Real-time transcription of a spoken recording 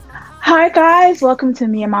Hi guys, welcome to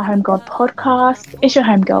me and my homegirl podcast. It's your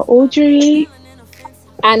homegirl Audrey,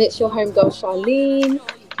 And it's your homegirl Charlene.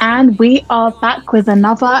 and we are back with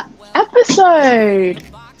another episode.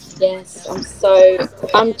 Yes,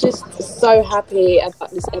 I'm just so happy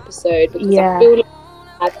about this episode because I Yeah, feel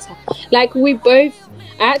like like we both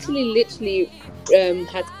I actually literally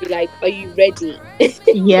had to be like, are you ready for this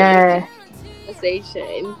yeah,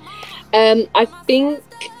 conversation? I think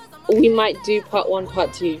we might do part one,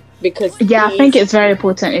 part two because yeah. I think it's very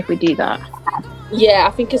important if we do that.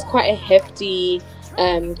 I think it's quite a hefty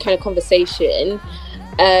kind of conversation.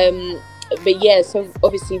 But yeah, so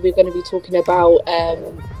obviously we're going to be talking about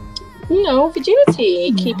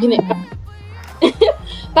virginity, keeping it. Yeah.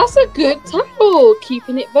 That's a good title,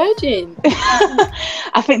 keeping it virgin.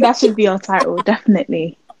 I think that should be our title,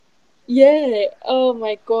 definitely. Yeah. Oh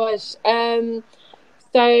my gosh.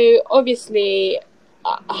 So obviously,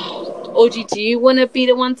 Audrey, do you want to be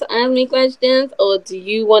the one to ask me questions, or do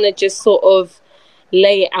you want to just sort of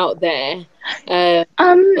lay it out there? Um,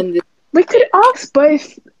 On the we could ask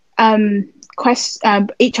both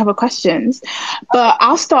each other questions, but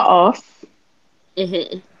I'll start off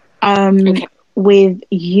Mhm. um Okay. with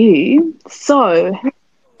you. So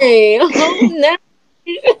Hey, oh no.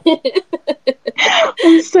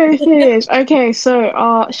 I'm so serious. Okay, so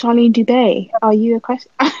Charlene Dubé, are you a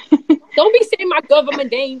question? Don't be saying my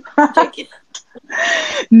government name. Joking.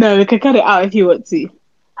 No, we can cut it out if you want to.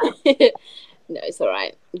 No, it's all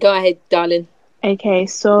right. Go ahead, darling. Okay,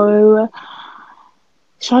 so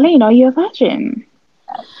Charlene, are you a virgin?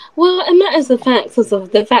 Well, it matters the facts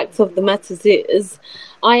of the facts of the matters is,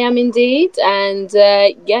 I am indeed, and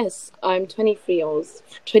yes, I'm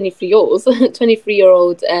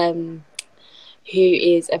 23-year-old who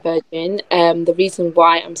is a virgin. The reason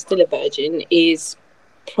why I'm still a virgin is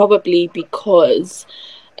probably because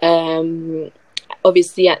um,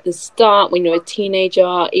 obviously at the start when you're a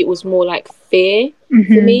teenager, it was more like fear for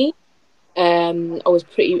Mm-hmm. me. I was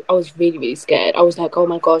really, really scared. I was like, oh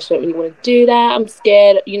my gosh, I don't really want to do that. I'm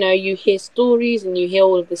scared. You know, you hear stories and you hear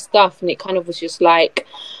all of this stuff, and it kind of was just like,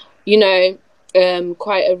 you know,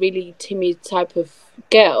 quite a really timid type of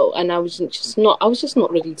girl, and I was just not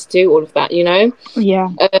ready to do all of that, you know. Yeah.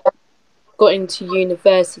 Uh, got into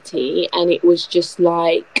university, and it was just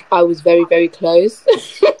like I was very, very close.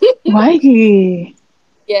 Why do you?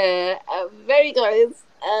 Yeah, very close.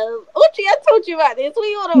 Audrey, I told you about this. What are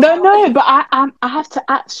you on No, about? no, but I have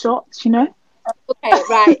to act shocked, you know? Okay,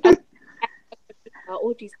 right.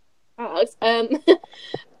 Audrey's house.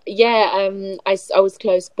 Yeah, I was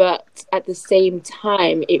close, but at the same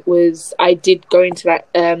time, I did go into that.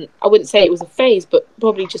 I wouldn't say it was a phase, but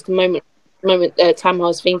probably just a time I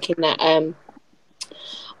was thinking that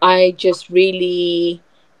I just really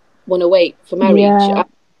want to wait for marriage. Yeah. I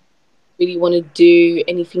really want to do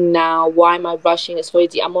anything now. Why am I rushing?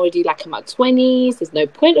 I'm already like in my 20s. There's no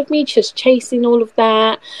point of me just chasing all of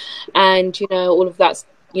that, and all of that's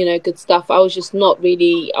good stuff. I was just not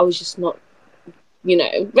ready,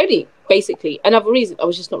 basically. Another reason, I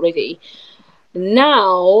was just not ready.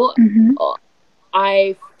 Now, Mm-hmm.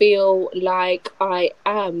 I feel like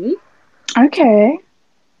Okay.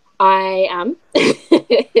 I am.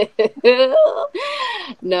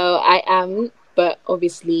 No, I am, but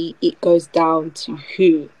obviously it goes down to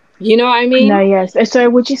who. You know what I No, mean? yes. So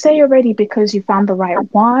would you say you're ready because you found the right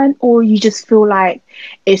one, or you just feel like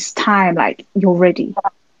it's time, like you're ready,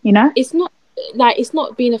 you know? It's not it's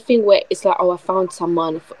not being a thing where it's like, oh, I found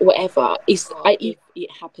someone, whatever. If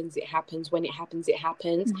it happens, it happens. When it happens, it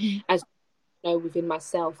happens. Mm-hmm. As know within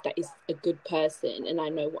myself that is a good person, and I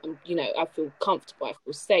know what I feel comfortable, I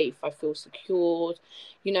feel safe, I feel secured.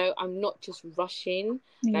 I'm not just rushing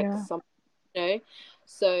like Yeah. some, you know.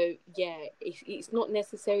 So yeah, it's not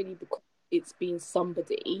necessarily because it's been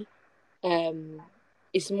somebody. Um,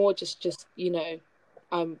 it's more just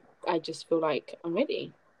um, I just feel like I'm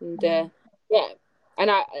ready, and yeah. And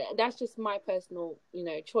that's just my personal,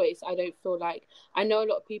 choice. I don't feel like I know a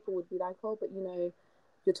lot of people would be like, oh, but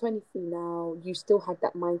you're 23 now, you still have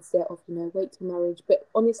that mindset of, wait till marriage. But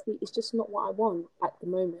honestly, it's just not what I want at the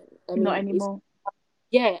moment. I Not mean, anymore.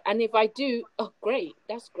 yeah. And if I do, oh, great.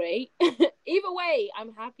 That's great. Either way,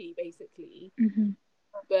 I'm happy, basically. Mm-hmm.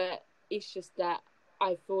 But it's just that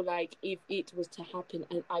I feel like if it was to happen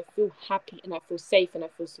and I feel happy and I feel safe and I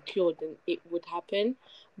feel secure, then it would happen.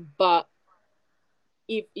 But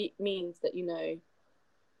if it means that,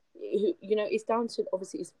 it's down to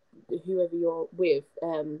obviously it's whoever you're with.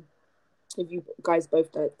 If you guys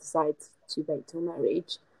both decide to wait till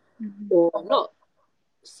marriage Mm-hmm. or not.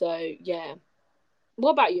 So yeah.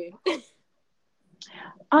 What about you?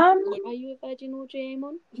 Um, Are you a virgin, Audrey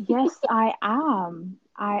Amon? yes, I am.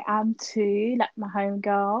 I am too, like my home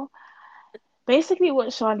girl. Basically what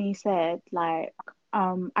Charlene said, like,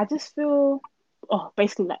 I just feel, oh,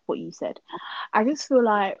 basically like what you said. I just feel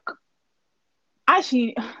like,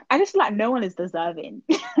 actually, I just feel like no one is deserving.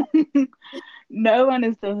 No one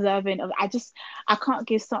is deserving of, I can't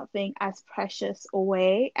give something as precious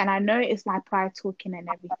away. And I know it's my pride talking and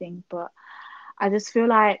everything, but I just feel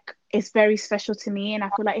like it's very special to me. And I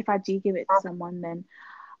feel like if I do give it to someone, then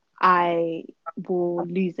I will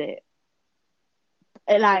lose it.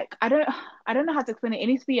 Like I don't know how to explain it. It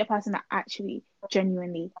needs to be a person that actually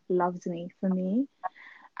genuinely loves me for me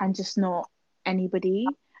and just not anybody.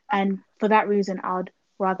 And for that reason, I'd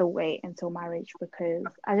rather wait until marriage because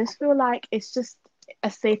I just feel like it's just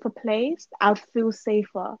a safer place. I'd feel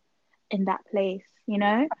safer in that place, you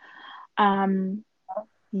know? Um,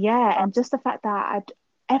 yeah, and just the fact that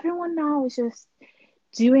everyone now is just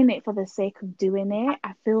doing it for the sake of doing it.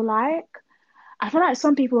 I feel like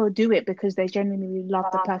some people will do it because they genuinely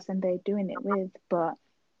love the person they're doing it with, but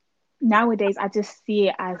nowadays I just see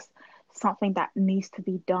it as something that needs to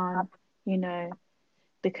be done, you know,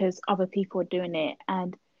 because other people are doing it.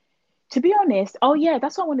 And to be honest, oh yeah,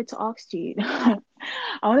 that's what I wanted to ask you. I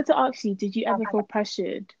wanted to ask you, did you ever feel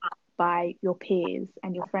pressured by your peers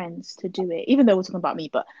and your friends to do it? Even though we're talking about me,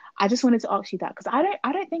 but I just wanted to ask you that because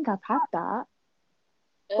I don't think I've had that.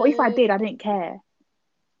 Or if I Uh, did, I didn't care.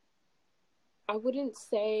 I wouldn't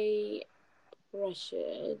say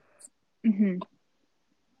pressured. Hmm.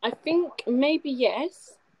 I think maybe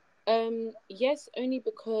yes. Yes, only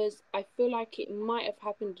because I feel like it might have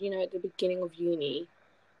happened, at the beginning of uni.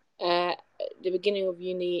 The beginning of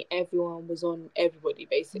uni, everyone was on everybody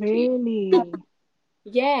basically. Really?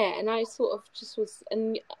 Yeah, and I sort of just was,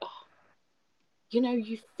 and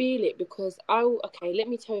you feel it because okay, let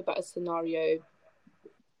me tell you about a scenario.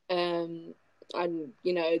 Um, and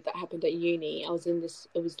that happened at uni. I was in this.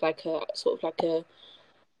 It was like a sort of like a.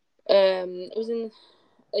 It was in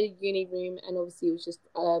a uni room, and obviously it was just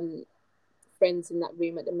friends in that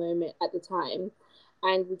room at the moment at the time,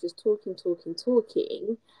 and we're just talking,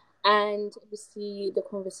 and obviously the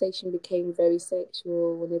conversation became very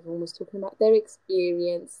sexual, and everyone was talking about their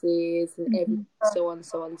experiences and everything, Hmm. so on,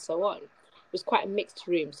 so on, so on. It was quite a mixed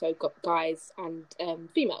room, so got guys and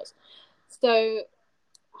females. So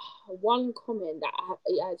one comment that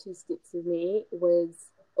it actually sticks with me was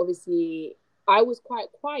obviously I was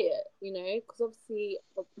quite quiet, because obviously,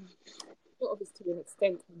 not obviously to an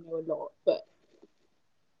extent I know a lot, but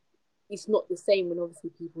it's not the same when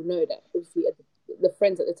obviously people know that. Obviously, the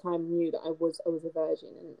friends at the time knew that I was a virgin,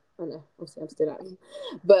 and I know obviously I'm still at them,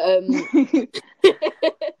 but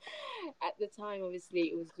at the time, obviously,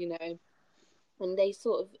 it was and they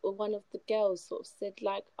sort of one of the girls sort of said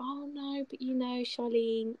like, "Oh no, but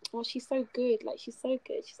Charlene, oh she's so good, like she's so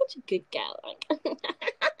good, she's such a good girl, like."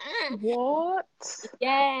 What?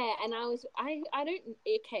 Yeah, and I don't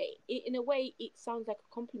okay. In a way, it sounds like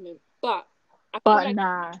a compliment, but I feel But like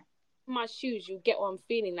nah. in my shoes, you get what I'm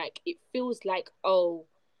feeling. Like it feels like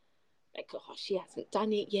she hasn't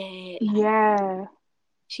done it yet. Like Yeah.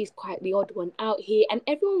 she's quite the odd one out here, and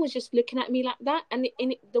everyone was just looking at me like that. And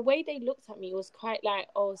the way they looked at me was quite like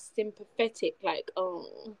sympathetic, like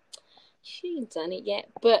she ain't done it yet.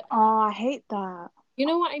 But Oh, I hate that. you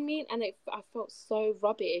know what I mean? And I felt so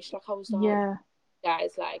rubbish. Like I was like, Yeah.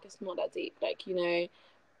 guys, like it's not that deep. Like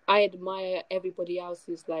I admire everybody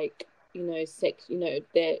else's like sex.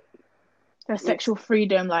 Their The sexual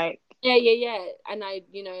freedom, like, yeah, yeah, yeah. And I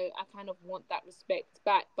kind of want that respect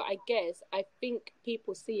back. But I guess I think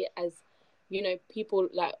people see it as, people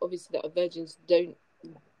like obviously that are virgins don't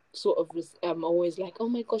sort of always like, oh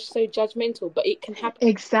my gosh, so judgmental. But it can happen.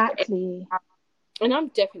 exactly. And I'm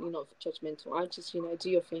definitely not judgmental. I just, do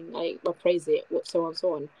your thing. I praise it, what so on,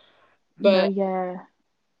 so on. No, But yeah.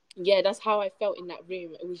 yeah, that's how I felt in that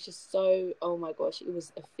room. It was just so, oh my gosh, it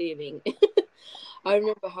was a feeling. I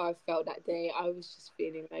remember how I felt that day. I was just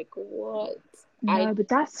feeling like, what? I No, but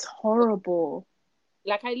that's horrible.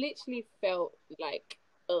 Like I literally felt like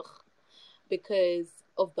ugh because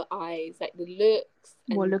of the eyes, like the looks,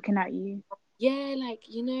 We're and looking at you. yeah, like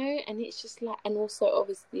and it's just like, and also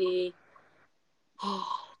obviously,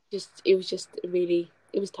 just it was just really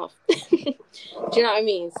it was tough. Do you know what I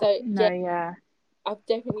mean? So No, yeah, yeah. I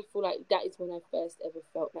definitely feel like that is when I first ever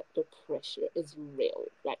felt like the pressure is real.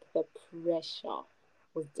 Like the pressure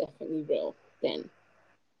was definitely real then.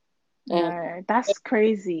 Um, No, that's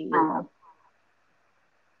crazy.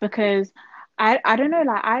 Because I don't know,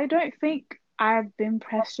 like I don't think I've been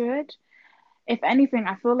pressured. if anything,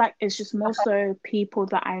 I feel like it's just more so people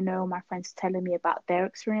that I know, my friends telling me about their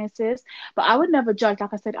experiences. But I would never judge.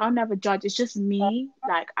 Like I said, I'll never judge. It's just me.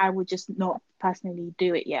 Like I would just not personally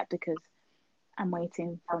do it yet because I'm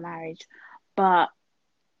waiting for marriage. But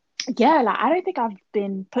yeah, like I don't think I've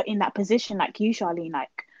been put in that position like you, Charlene.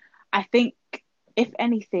 Like I think if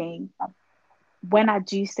anything, when I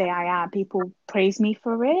do say I am, people praise me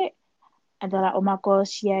for it. And they're like, oh my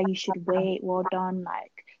gosh, yeah, you should wait. Well done.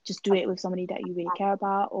 Like, just do it with somebody that you really care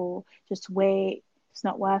about, or just wait. It's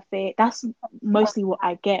not worth it. That's mostly what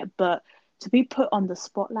I get. But to be put on the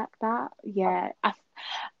spot like that, yeah,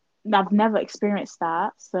 I've never experienced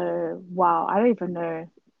that. So, wow, I don't even know.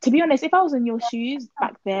 To be honest, if I was in your shoes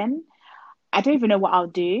back then, I don't even know what I'll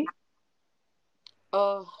do.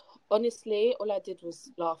 Uh, Honestly, all I did was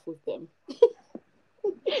laugh with them.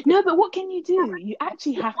 No, but what can you do? You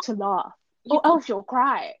actually have to laugh, You or can else you'll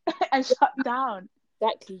cry and shut down.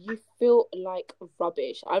 exactly. You feel like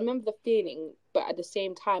rubbish. I remember the feeling, but at the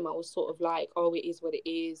same time, I was sort of like, "Oh, it is what it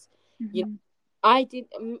is." You know, Hmm. I did.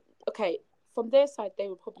 Okay, from their side, they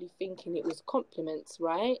were probably thinking it was compliments,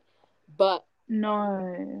 right? But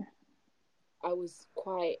No. I was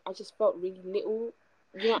quite. I just felt really little.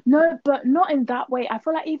 You know. No, but not in that way. I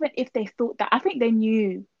feel like even if they thought that, I think they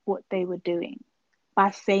knew what they were doing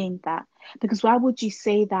by saying that. Because why would you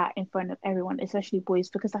say that in front of everyone, especially boys?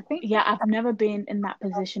 Because I think, yeah, I've never been in that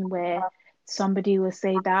position where somebody will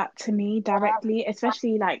say that to me directly,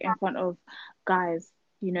 especially like in front of guys,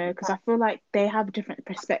 because I feel like they have different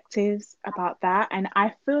perspectives about that. And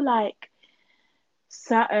I feel like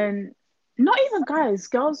certain, not even guys,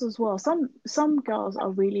 girls as well. Some girls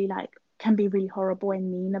are really like can be really horrible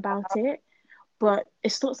and mean about it, but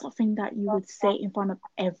it's not something that you would say in front of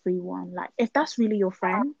everyone. Like if that's really your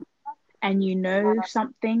friend and you know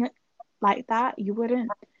something like that, you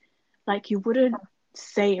wouldn't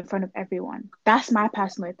say in front of everyone. That's my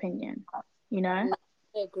personal opinion, you know? No,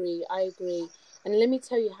 I agree. I agree. And let me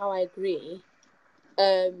tell you how I agree.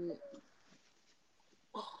 Um,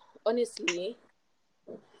 Honestly,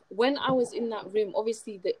 when I was in that room,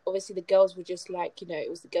 obviously the girls were just like, it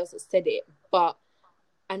was the girls that said it. But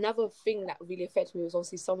another thing that really affected me was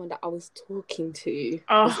obviously someone that I was talking to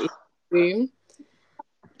was in Oh, the room.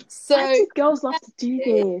 why So do girls love to do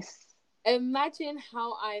this? imagine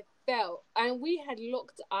how I felt. And we had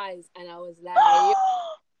locked eyes, and I was like,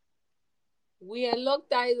 we had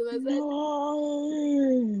locked eyes, and I was like,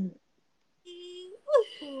 No.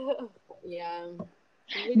 yeah,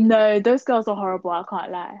 really. No, those girls are horrible, I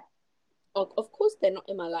can't lie. Of course, they're not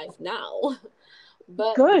in my life now,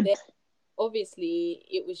 but Good. obviously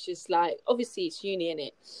it was just like obviously it's uni in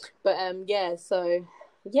it, but yeah, so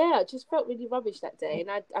yeah, I just felt really rubbish that day, and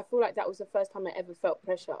I feel like that was the first time I ever felt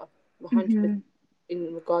pressure 100% Hmm.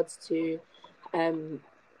 in regards to um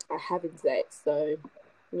having sex. So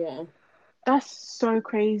yeah. That's so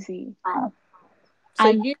crazy. So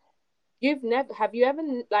And you've never, have you ever,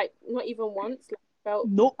 like, not even once, like, felt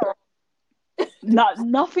nope,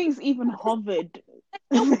 nothing's even hovered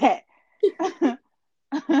there.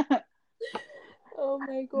 oh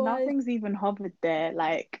my god. Nothing's even hovered there.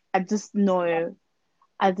 Like I just know,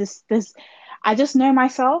 I just this, I just know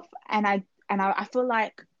myself, and I feel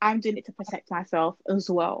like I'm doing it to protect myself as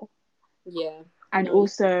well. Yeah, And no,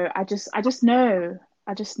 also, I just know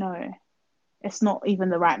it's not even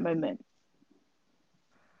the right moment.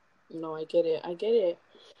 no, I get it.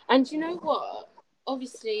 And you know what,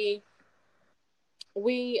 obviously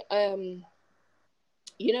we when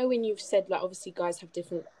you've said, like, obviously guys have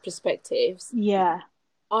different perspectives, Yeah,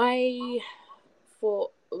 I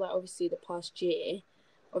thought, like, obviously the past year,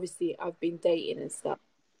 obviously I've been dating and stuff,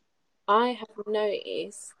 I have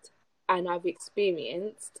noticed and I've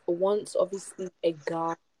experienced, once obviously a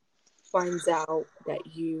guy finds out that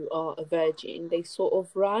you are a virgin, they sort of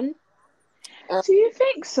run. Um, do you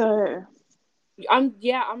think so? I'm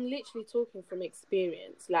literally talking from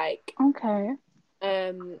experience. Like, Okay.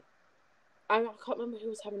 um, I can't remember who I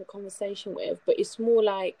was having a conversation with, but it's more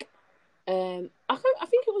like, I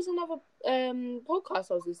think it was another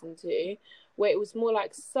podcast I was listening to, where it was more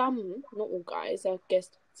like some, not all guys, I guess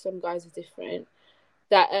some guys are different.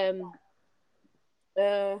 That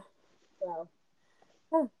well,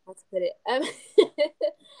 how to put it,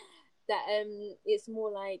 that it's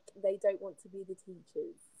more like they don't want to be the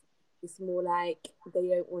teachers. It's more like they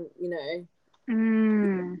don't want,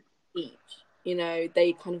 Mm, teach.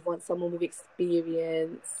 They kind of want someone with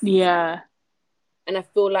experience. yeah. And I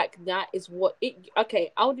feel like that is what it.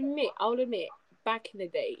 Okay, I'll admit. Back in the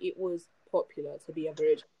day, it was popular to be a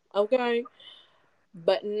virgin. Okay,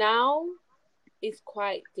 but now it's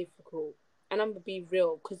quite difficult. And I'm gonna be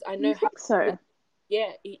real because I You know how. think so?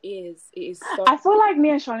 Yeah, it is. It is so. I feel like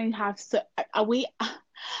me and Charlene have so are we.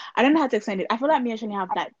 I don't know how to explain it. I feel like me and Charlene have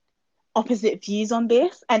like opposite views on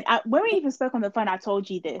this. And when we even spoke on the phone, I told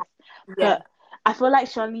you this, Yeah. but I feel like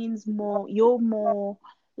Charlene's more. You're more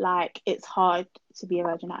like it's hard to be a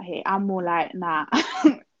virgin out here. I'm more like nah.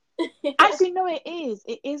 Actually, no, it is.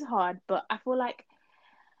 It is hard, but I feel like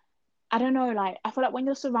I don't know. Like I feel like when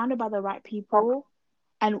you're surrounded by the right people,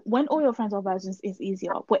 and when all your friends are virgins, it's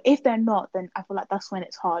easier. But if they're not, then I feel like that's when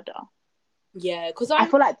it's harder. Yeah, because I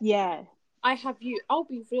feel like yeah, I have you. I'll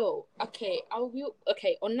be real. Okay,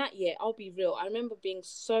 Okay, on that year, I'll be real. I remember being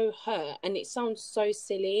so hurt, and it sounds so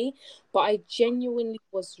silly, but I genuinely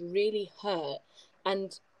was really hurt.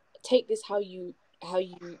 And take this how you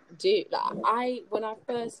do. Like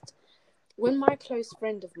when my close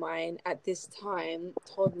friend of mine at this time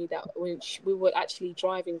told me that we were actually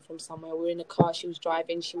driving from somewhere, we were in a car. She was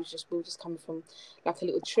driving. We were just coming from like a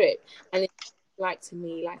little trip, and it like to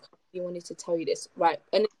me like you wanted to tell you this, right?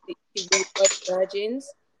 And we were both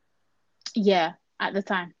virgins. yeah. At the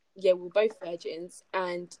time, Yeah, we were both virgins,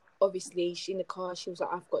 and obviously, she in the car. She was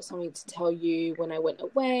like, "I've got something to tell you. When I went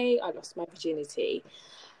away, I lost my virginity."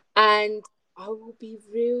 And I will be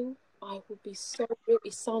real. I will be so real.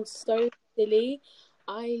 It sounds so silly.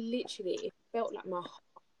 It felt like my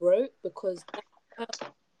heart broke because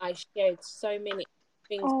I shared so many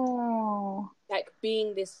things, oh, like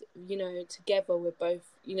being this, together. We're both,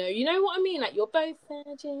 you know what I mean? Like you're both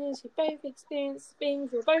virgins, you both experienced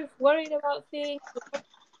things, you're both worried about things,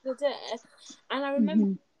 you're both there. And I remember,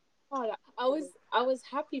 hmm, like, I was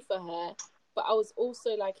happy for her, but I was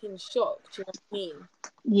also like in shock. Do you know what I mean?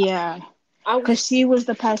 yeah. I was Because she was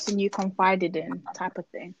the person you confided in, type of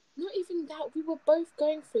thing. Not even that. We were both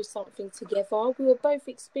going through something together. We were both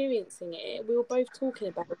experiencing it. We were both talking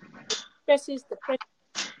about it. The stresses, the pressure.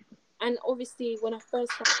 And obviously, when I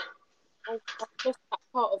first found I lost that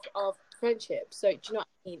part of our friendship. So, do you know what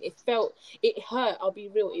I mean? It hurt. I'll be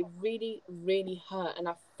real. It really, really hurt. And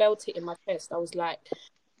I felt it in my chest. I was like,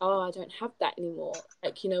 oh, I don't have that anymore.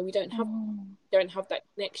 Like, Oh, don't have that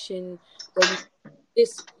connection where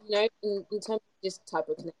this, in terms of this type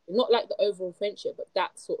of connection, not like the overall friendship, but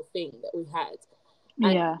that sort of thing that we had.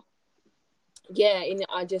 And yeah. yeah, and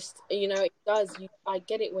I just, it does. I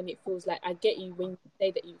get it when it feels like I get you when you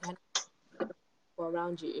say that you can feel people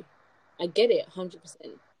around you. I get it,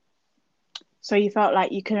 100%. So you felt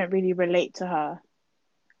like you couldn't really relate to her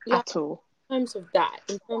Like at all. in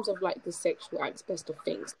terms of like the sexual aspect of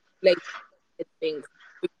things, related things,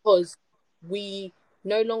 because we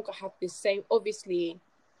no longer have this same. Obviously,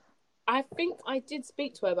 I think I did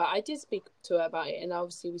speak to her about it, and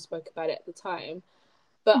obviously we spoke about it at the time.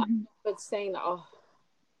 But I Hmm. was saying that, oh,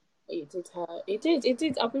 it did hurt. It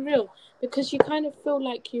did. I'll be real, because you kind of feel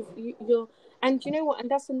like you're, and you know what? And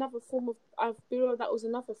that's another form of. I'll be real. That was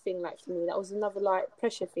another thing, like for me. That was another like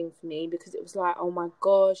pressure thing for me, because it was like, oh my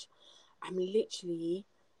gosh, I'm literally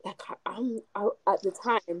like at the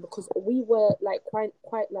time, because we were like quite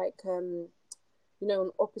like on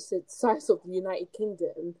opposite sides of the United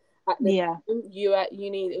Kingdom at the Yeah. time. You were at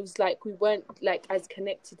uni. It was like we weren't like as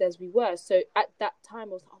connected as we were. So at that time,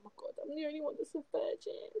 I was like, oh my god, I'm the only one that's a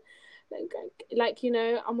virgin.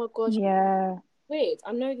 Oh my gosh, Yeah. weird.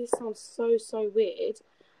 I know this sounds so weird.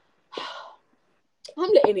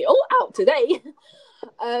 I'm letting it all out today.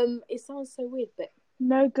 It sounds so weird, but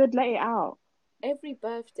No good, let it out. every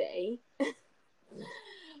birthday,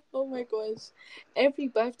 oh my gosh, every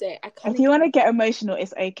birthday I kind If of you want to get emotional,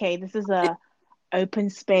 it's okay. This is a open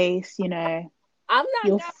space, I'm not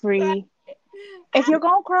you're gonna free. cry. If you're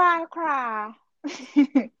gonna cry, cry.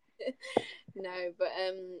 No, but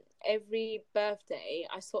every birthday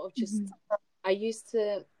I sort of just Mhm. I used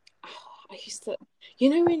to I used to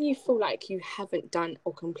when you feel like you haven't done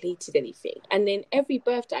or completed anything, and then every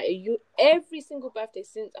single birthday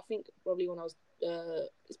since I think probably when I was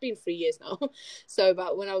it's been 3 years now. So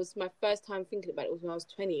about when I was my first time thinking about it was when I was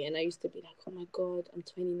 20, and I used to be like, oh my god, I'm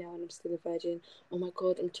 20 now and I'm still a virgin. Oh my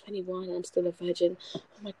god, I'm 21 and I'm still a virgin.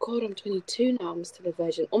 Oh my god, I'm 22 now, I'm still a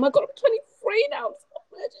virgin. Oh my god, I'm 23 now, I'm still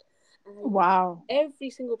a virgin. And Wow. every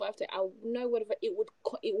single birthday, I would know whatever it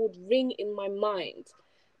would ring in my mind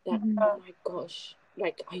that, Mhm. oh my gosh,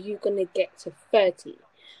 like, are you gonna get to 30,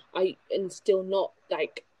 and still not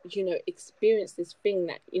like experience this thing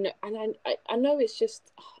that and I know it's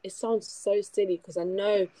just it sounds so silly, because I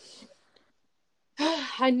know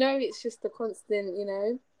I know it's just the constant,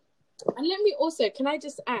 and let me also, can I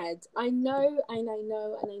just add, I know and I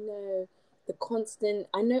know and I know the constant,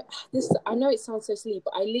 I know this, I know it sounds so silly,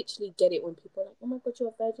 but I literally get it when people are like, oh my god, you're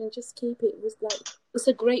a virgin, just keep it. It was like, it's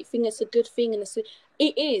a great thing, it's a good thing, and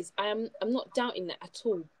it is. I'm not doubting that at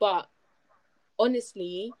all, but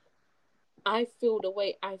honestly, I feel the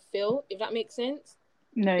way I feel, if that makes sense.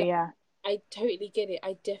 No, Like, yeah. I totally get it.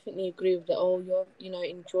 I definitely agree with that. Oh,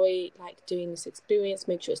 enjoy like doing this experience.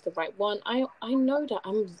 Make sure it's the right one. I know that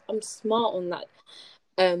I'm smart on that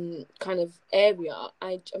kind of area.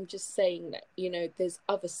 I'm just saying that there's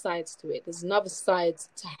other sides to it. There's another side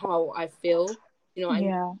to how I feel. You know what I mean?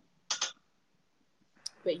 Yeah.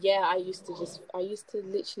 But yeah, I used to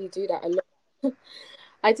literally do that a lot.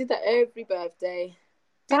 I did that every birthday.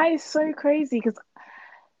 That is so crazy because,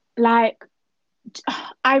 like,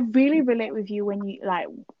 I really relate with you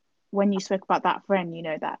when you spoke about that friend,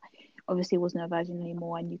 that obviously wasn't a virgin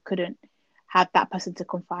anymore and you couldn't have that person to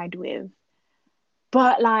confide with.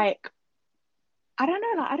 But like, I don't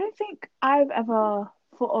know, like I don't think I've ever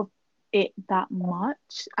thought of it that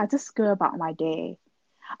much. I just go about my day.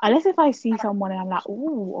 Unless if I see someone and I'm like,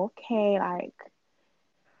 oh, okay, like,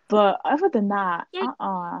 but other than that, So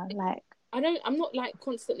like, I'm not like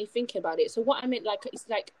constantly thinking about it. So what I meant, like, it's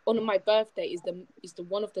like on my birthday is the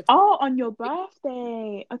one of the times oh, on your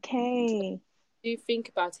birthday, okay. I do think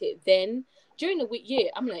about it. Then during the week, yeah,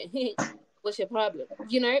 I'm like, hey, what's your problem?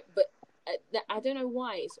 But I don't know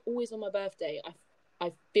why. It's always on my birthday.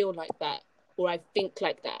 I feel like that, or I think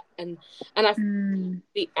like that, and I Mm,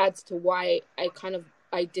 it adds to why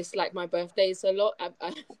I dislike my birthdays a lot.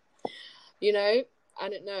 You know, I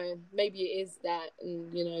don't know. Maybe it is that,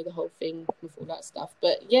 and the whole thing with all that stuff.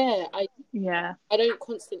 But yeah, yeah,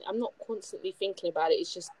 I'm not constantly thinking about it.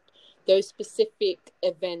 It's just those specific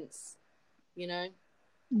events, you know.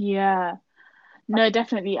 yeah. No,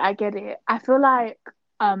 definitely, I get it. I feel like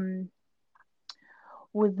um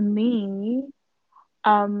with me,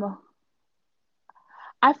 um,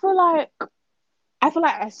 I feel like I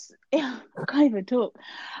can't even talk.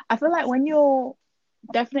 I feel like when you're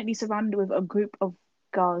definitely surrounded with a group of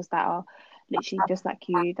girls that are literally just like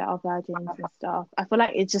you, that are virgins and stuff, I feel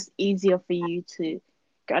like it's just easier for you to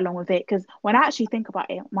get along with it. Because when I actually think about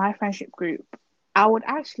it, my friendship group, I would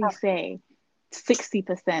actually say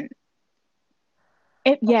 60%.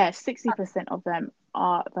 Yeah, 60% of them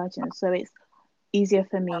are virgins. So it's easier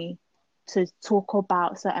for me to talk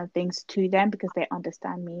about certain things to them because they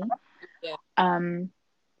understand me. Yeah. Um,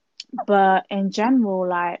 but in general,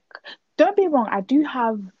 like, don't be wrong, I do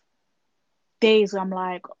have days where I'm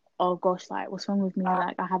like, oh gosh, like, what's wrong with me?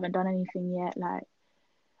 Like, I haven't done anything yet. Like,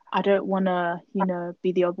 I don't want to,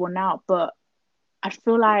 be the odd one out. But I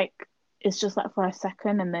feel like it's just like for a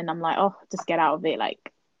second, and then I'm like, oh, just get out of it. Like,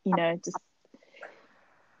 just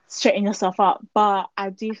straighten yourself up. But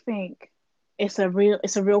I do think it's a real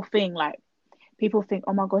thing. Like, people think,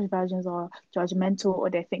 oh my gosh, virgins are judgmental,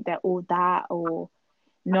 or they think they're all that, or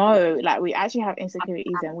no, like we actually have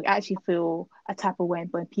insecurities and we actually feel a type of way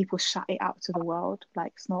when people shut it out to the world.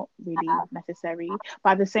 Like, it's not really necessary.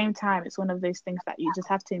 But at the same time, it's one of those things that you just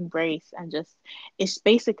have to embrace and just, it's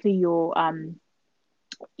basically your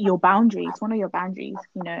boundaries, one of your boundaries,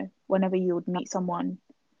 whenever you would meet someone.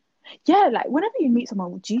 Yeah, like whenever you meet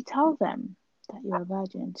someone, would you tell them that you're a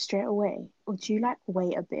virgin straight away? Or do you like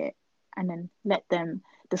wait a bit and then let them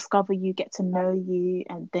discover you, get to know you,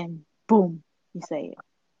 and then boom, you say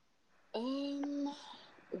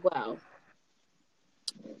Well,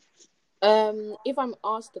 if I'm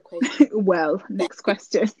asked the question, it? Well, next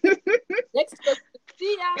question. next question,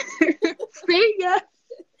 see ya. See ya.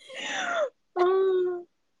 Oh,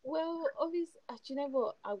 Well, obviously, do you know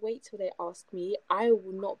what? I wait till they ask me. I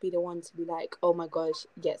will not be the one to be like, "Oh my gosh,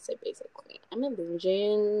 yes." So basically, I'm a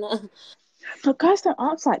virgin. but guys don't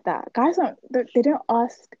ask like that. Guys they don't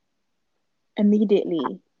ask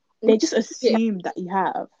immediately. They just Yeah, assume that you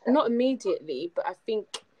have. not immediately, but I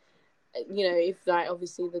think if like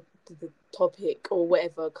obviously the topic or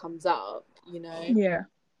whatever comes up, Yeah.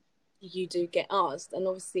 you do get asked, and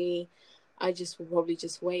obviously, I just will probably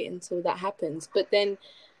just wait until that happens. But then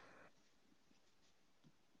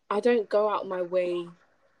I don't go out my way.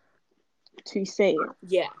 To say it.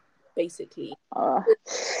 Yeah, basically. Uh,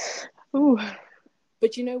 ooh.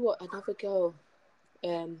 But you know what? Another girl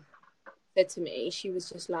said to me, she was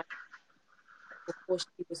just like, before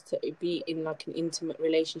she was to be in like an intimate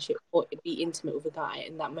relationship or be intimate with a guy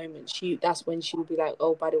in that moment, that's when she would be like,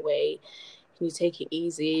 oh, by the way, can you take it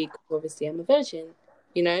easy? Because obviously I'm a virgin,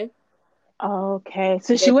 you know? Okay.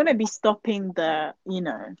 So she Then, wouldn't be stopping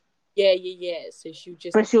yeah, yeah, yeah. So she would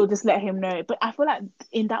just, but she'll just let him know. But I feel like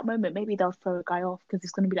in that moment, maybe they'll throw a guy off because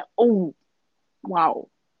it's going to be like, oh, wow,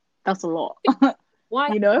 that's a lot. why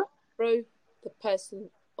you know? throw the person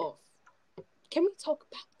off? Can we talk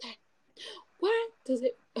about that? Why does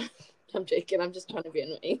it? I'm joking. I'm just trying to be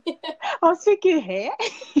annoying. I was thinking here.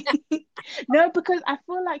 No, because I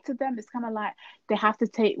feel like to them, it's kind of like they have to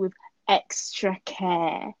take with extra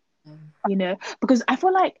care, you know, because I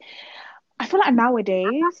feel like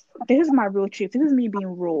nowadays, this is my real truth. This is me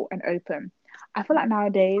being raw and open. I feel like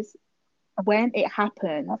nowadays, when it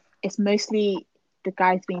happens, it's mostly the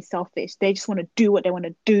guys being selfish. They just want to do what they want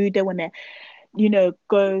to do. They want to,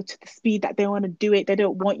 go to the speed that they want to do it. They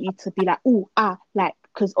don't want you to be like, oh, like,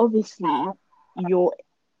 because obviously you're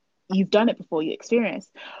you've done it before, you experienced.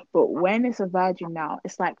 But when it's a virgin now,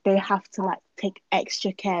 it's like they have to like take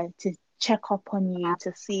extra care to check up on you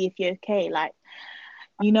to see if you're okay. Like,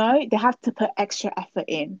 they have to put extra effort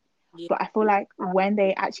in. Yeah. But I feel like when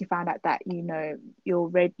they actually found out that,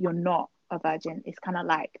 you're not a virgin, it's kind of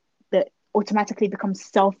like that automatically becomes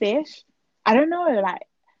selfish. I don't know, like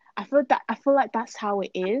I feel like that's how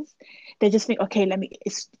it is. They just think, okay, let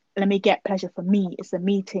me get pleasure for me. It's a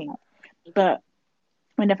meeting. But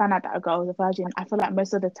when they find out that a girl is a virgin, I feel like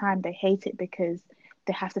most of the time they hate it because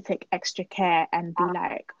they have to take extra care and be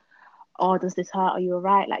like, oh, does this hurt? Are you all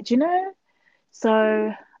right? Like, do you know?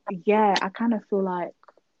 So yeah, I kind of feel like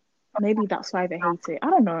maybe that's why they hate it. I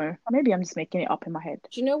don't know. Maybe I'm just making it up in my head.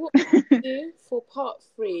 Do you know what we'll do for part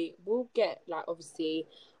 3? We'll get like obviously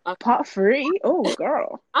Part 3? Oh,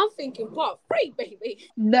 girl. I'm thinking part 3, baby.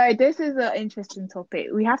 No, this is an interesting topic.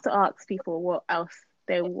 We have to ask people what else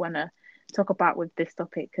they want to talk about with this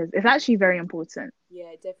topic because it's actually very important. Yeah,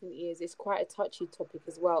 it definitely is. It's quite a touchy topic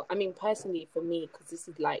as well. I mean, personally for me, because this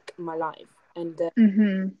is like my life, and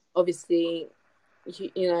obviously,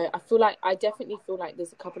 I definitely feel like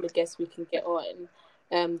there's a couple of guests we can get on,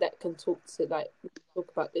 that can talk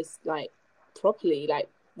about this like properly,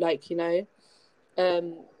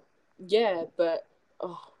 yeah. But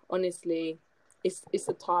honestly, it's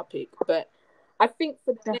a topic. But I think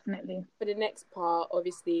for the next part,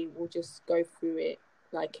 obviously, we'll just go through it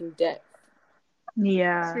like in depth.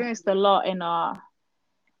 Yeah, experienced a lot in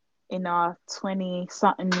our 20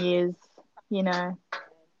 something years,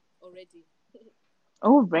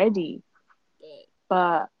 already.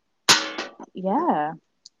 But yeah.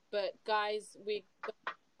 But guys, we got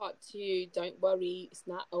part 2. Don't worry, it's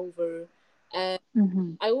not over. I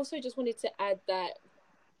also just wanted to add that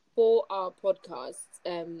for our podcast,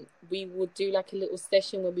 we would do like a little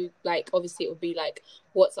session where we obviously it would be like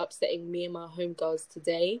what's upsetting me and my homegirls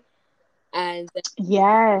today. And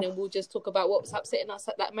then we'll just talk about what was upsetting us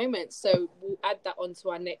at that moment. So we'll add that onto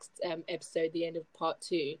our next episode, the end of part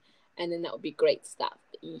 2, and then that would be great stuff.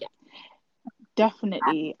 Yeah,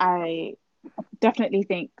 definitely. I definitely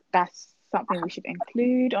think that's something we should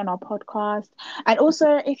include on our podcast. And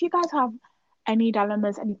also, if you guys have any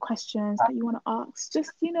dilemmas, any questions that you want to ask,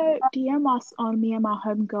 just DM us on Me and My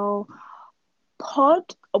Homegirl pod.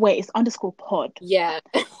 Wait, it's _pod. Yeah.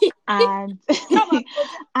 And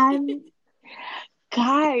and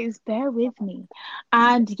guys, bear with me.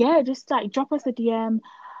 And yeah, just like drop us a DM,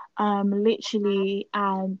 literally,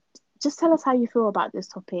 and just tell us how you feel about this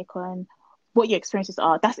topic and what your experiences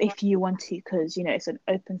are. That's if you want to, because it's an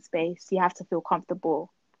open space. You have to feel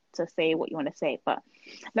comfortable to say what you want to say. But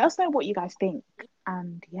let us know what you guys think.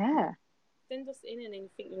 And yeah. Send us in anything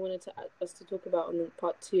you wanted us to talk about on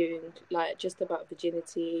part 2, and like just about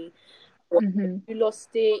virginity, you lost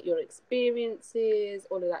it, your experiences,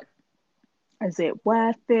 all of that. Is it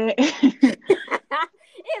worth it? Is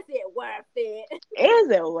it worth it? Is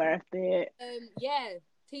it worth it? Yeah,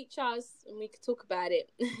 teach us and we can talk about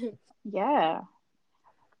it. Yeah.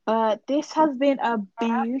 This has been a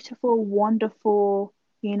beautiful, wonderful,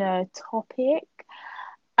 topic.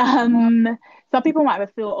 Some people might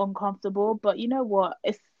feel uncomfortable, but you know what?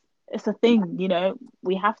 It's a thing,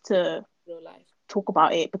 we have to real life talk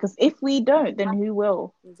about it, because if we don't, then who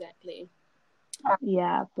will? Exactly.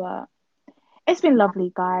 Yeah, but it's been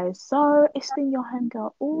lovely, guys. So it's been your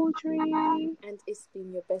homegirl Audrey, and it's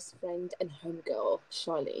been your best friend and homegirl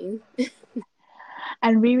Charlene.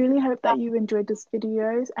 And we really hope that you enjoyed this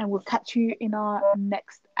videos, and we'll catch you in our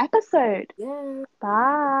next episode. Yeah.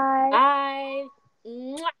 Bye. Bye.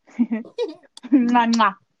 Mwah,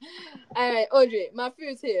 mwah. All right, Audrey, my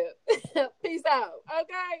food's here. Peace out.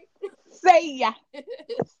 Okay. See ya.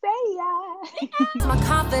 See ya. My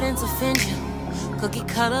confidence offend you. Cookie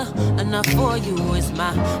cutter, enough for you. Is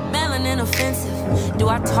my melanin offensive? Do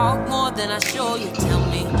I talk more than I show you? Tell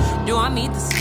me, do I meet the